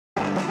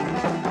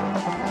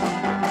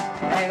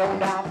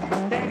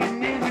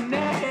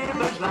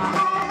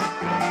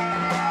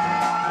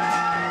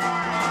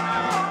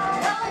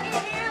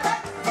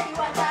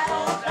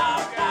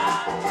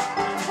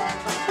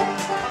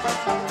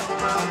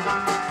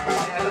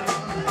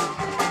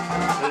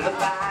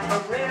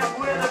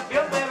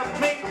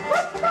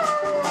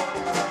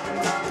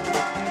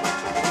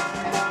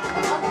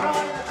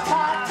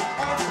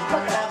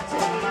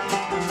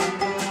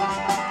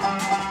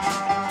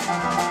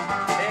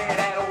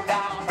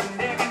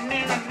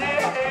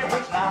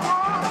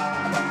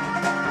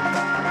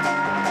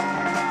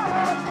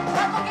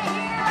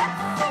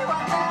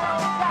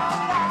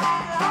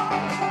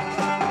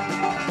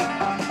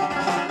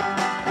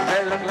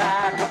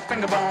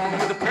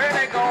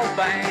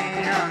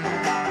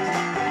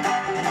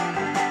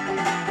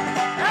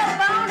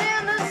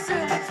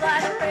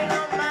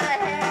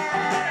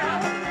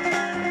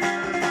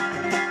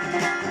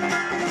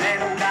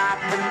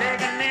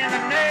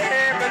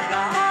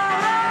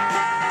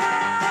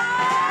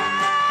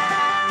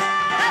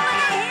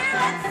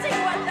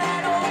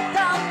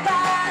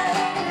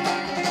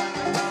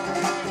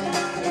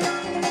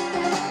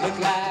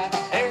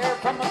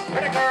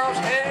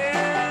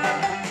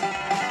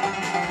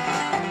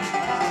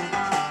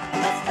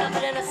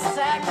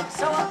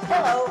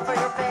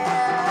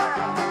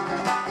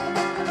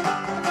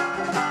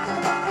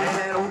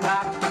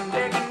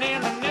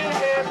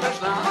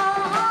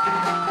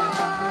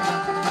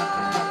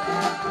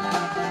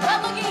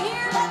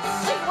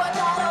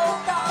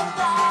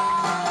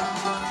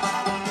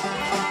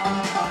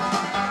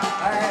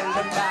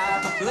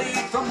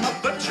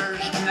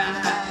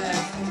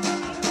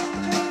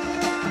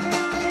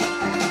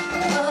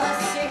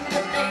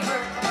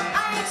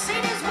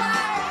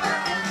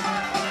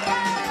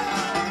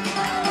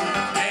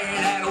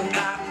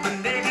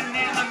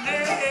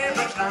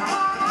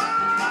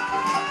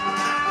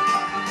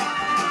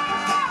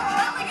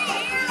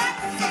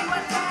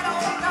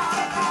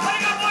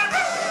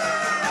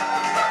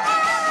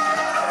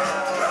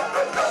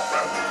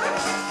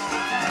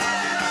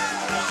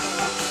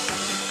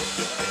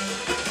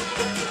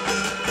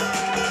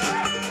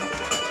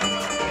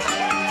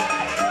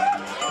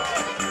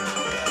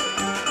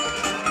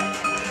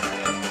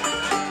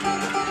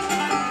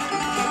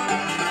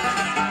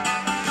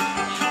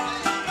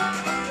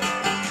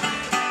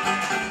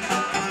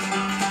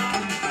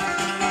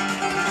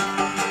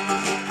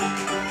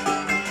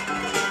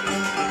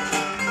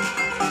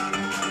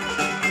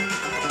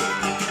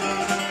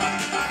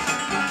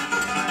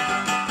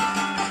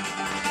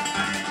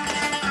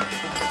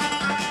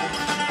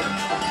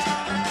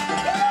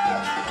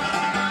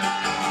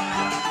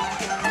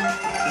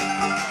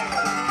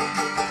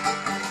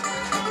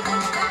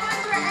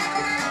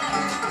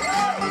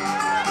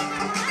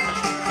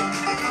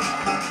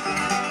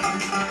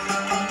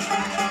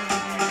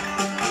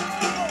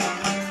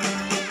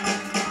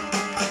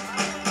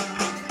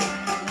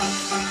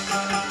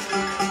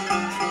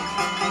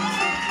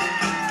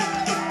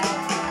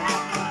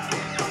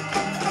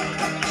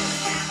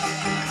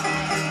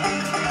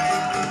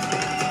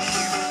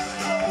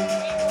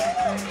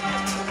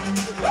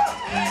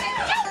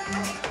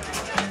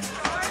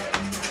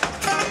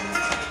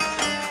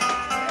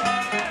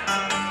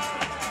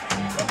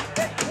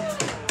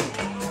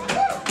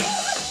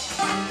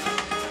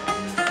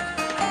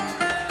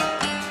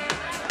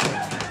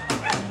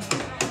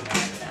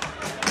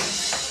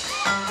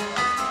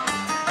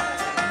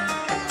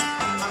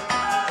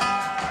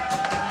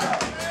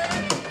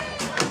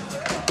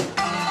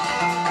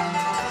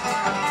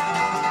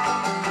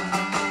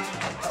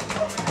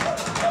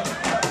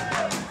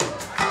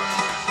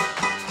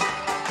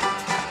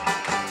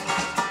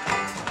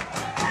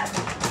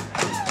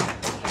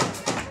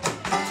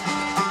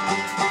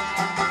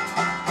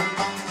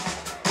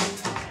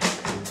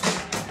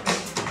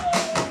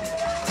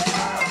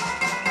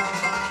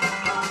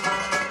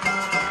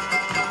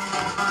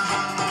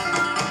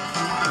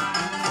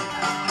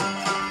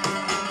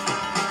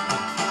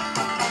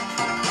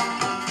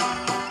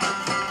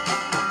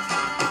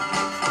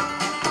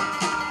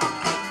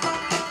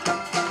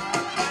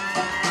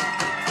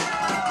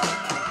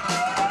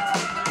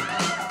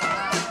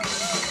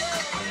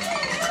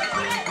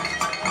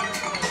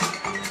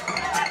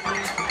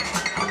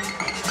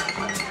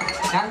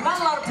Now,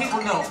 not a lot of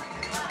people know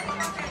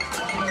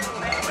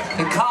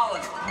that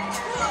Colin,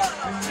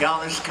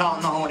 y'all, this is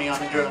Colin Mahoney on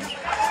the drums.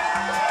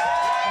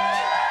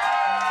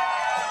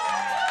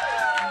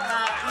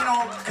 Now, you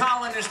know,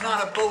 Colin is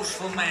not a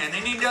boastful man,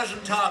 and he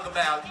doesn't talk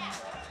about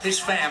his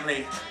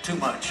family too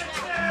much.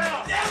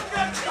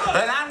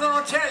 But I'm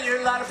going to tell you,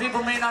 a lot of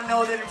people may not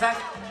know that, in fact,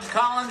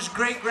 Colin's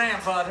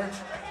great-grandfather,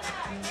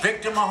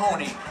 Victor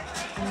Mahoney,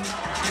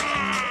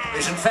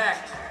 is in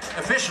fact,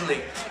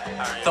 officially,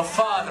 the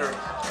father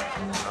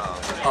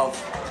of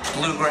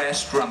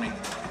bluegrass drumming.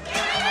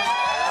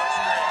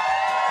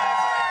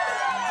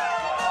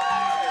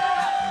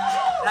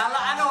 Now,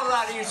 I know a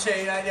lot of you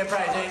say, they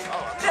probably say,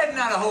 there's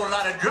not a whole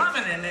lot of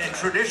drumming in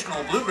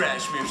traditional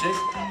bluegrass music.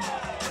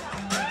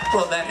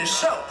 Well, that is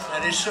so.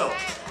 That is so.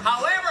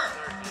 However,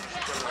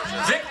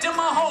 Victor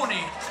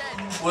Mahoney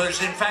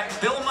was, in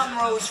fact, Bill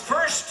Monroe's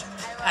first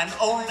and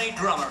only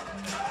drummer.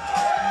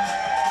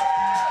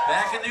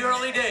 Back in the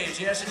early days,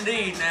 yes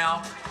indeed.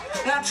 Now,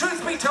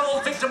 truth be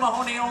told, Victor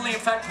Mahoney only, in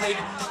fact, played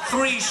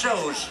 3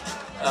 shows.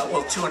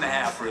 Well,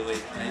 2.5, really.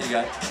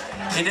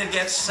 He did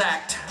get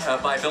sacked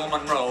by Bill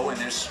Monroe in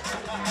his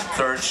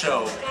 3rd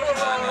show.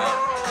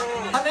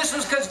 And this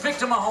was because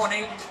Victor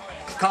Mahoney,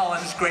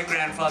 Colin's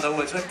great-grandfather,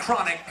 was a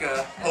chronic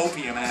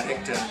opium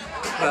addict, and,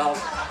 well,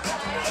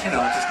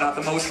 just not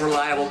the most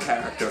reliable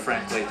character,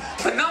 frankly.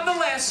 But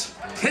nonetheless,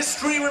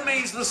 history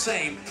remains the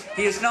same.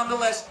 He is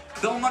nonetheless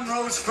Bill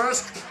Monroe's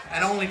first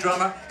and only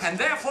drummer, and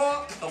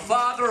therefore the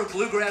father of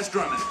bluegrass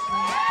drumming.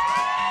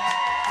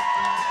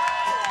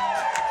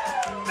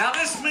 Now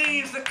this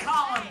means that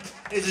Colin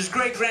is his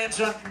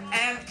great-grandson,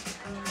 and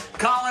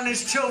Colin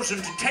is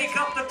chosen to take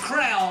up the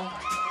crown,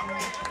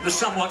 the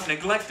somewhat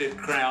neglected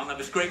crown of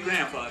his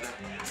great-grandfather,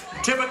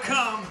 to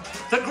become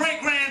the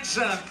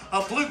great-grandson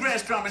of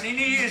bluegrass drumming, and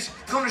he is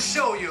going to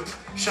show you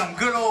some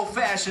good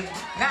old-fashioned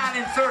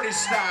 1930s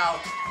style,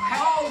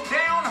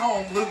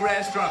 down-home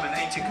bluegrass drumming,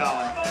 ain't you,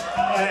 Colin?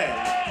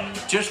 Hey,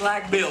 just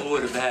like Bill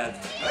would have had.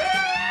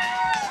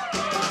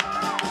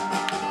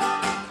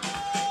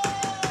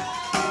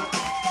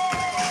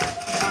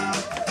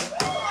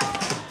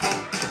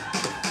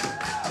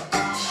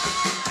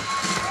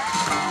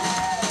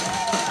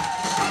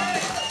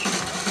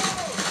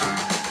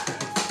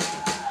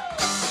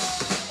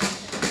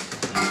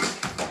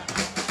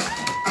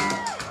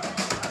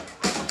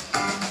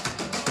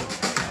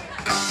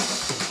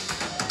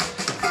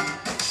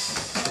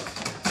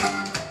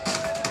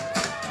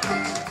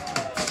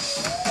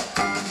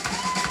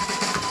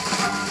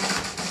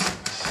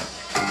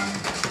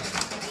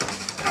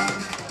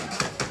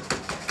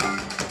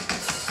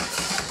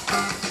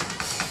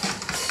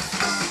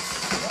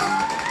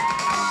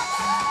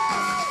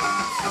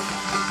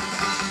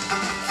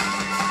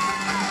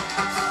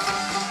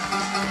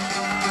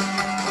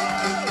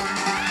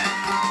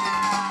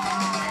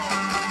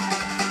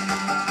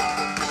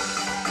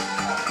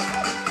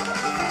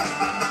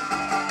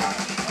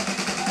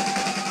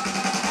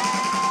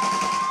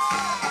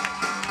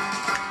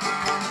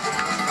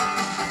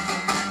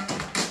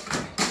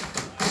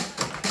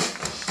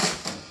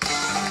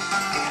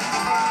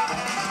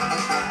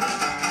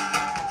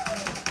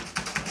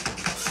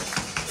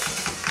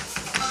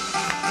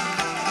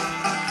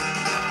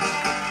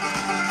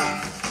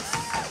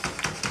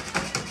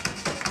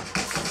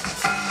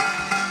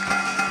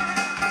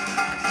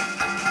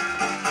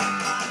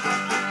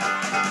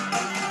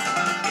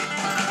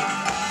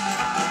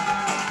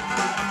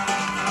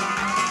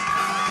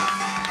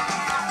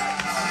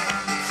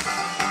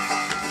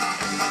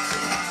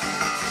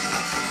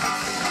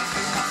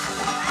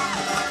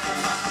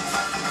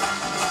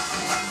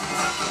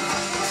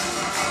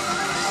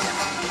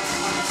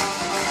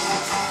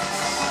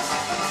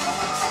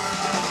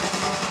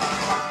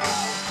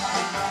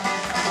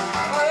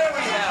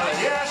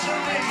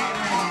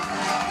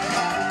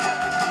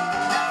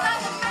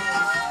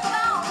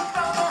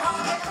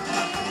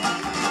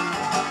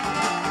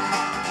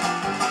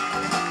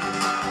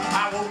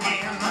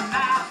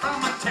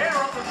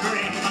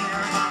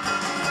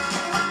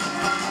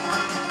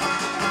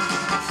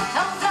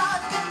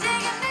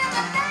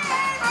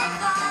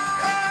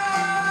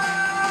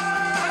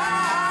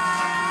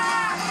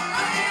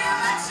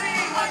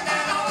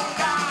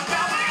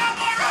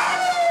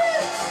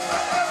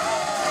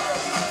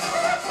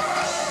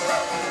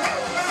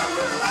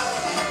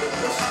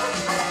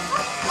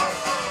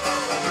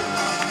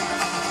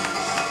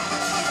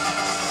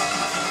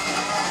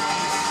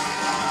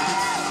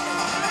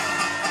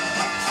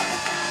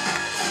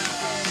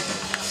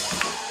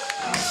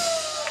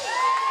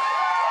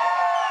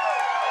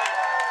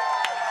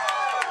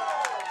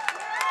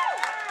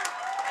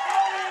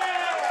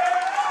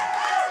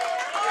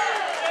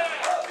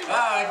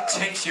 It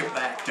takes you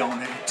back,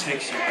 don't it? It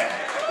takes you back.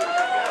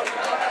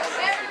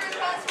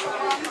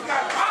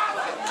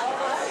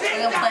 We're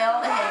gonna play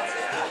all the hits.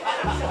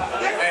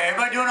 Hey,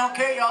 everybody doing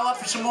okay? Y'all up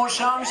for some more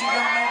songs? You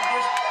gonna make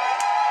this?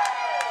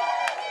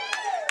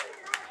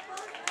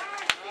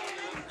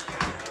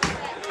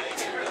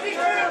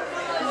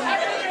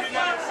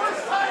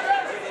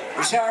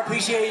 We sure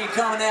appreciate you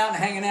coming out and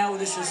hanging out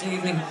with us this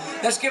evening.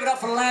 Let's give it up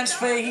for Lance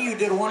Fahey, who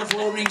did a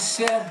wonderful opening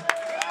set.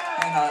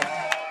 And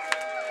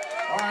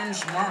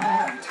Orange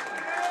Marmalade.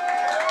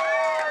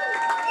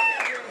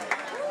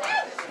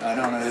 I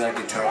don't know who that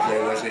guitar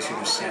player was. I should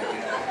have said it.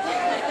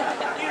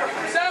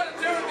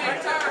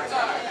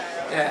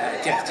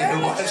 Yeah,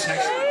 it was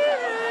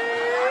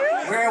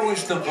actually. Where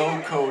was the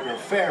vocoder?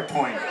 Fair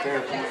point,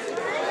 fair point.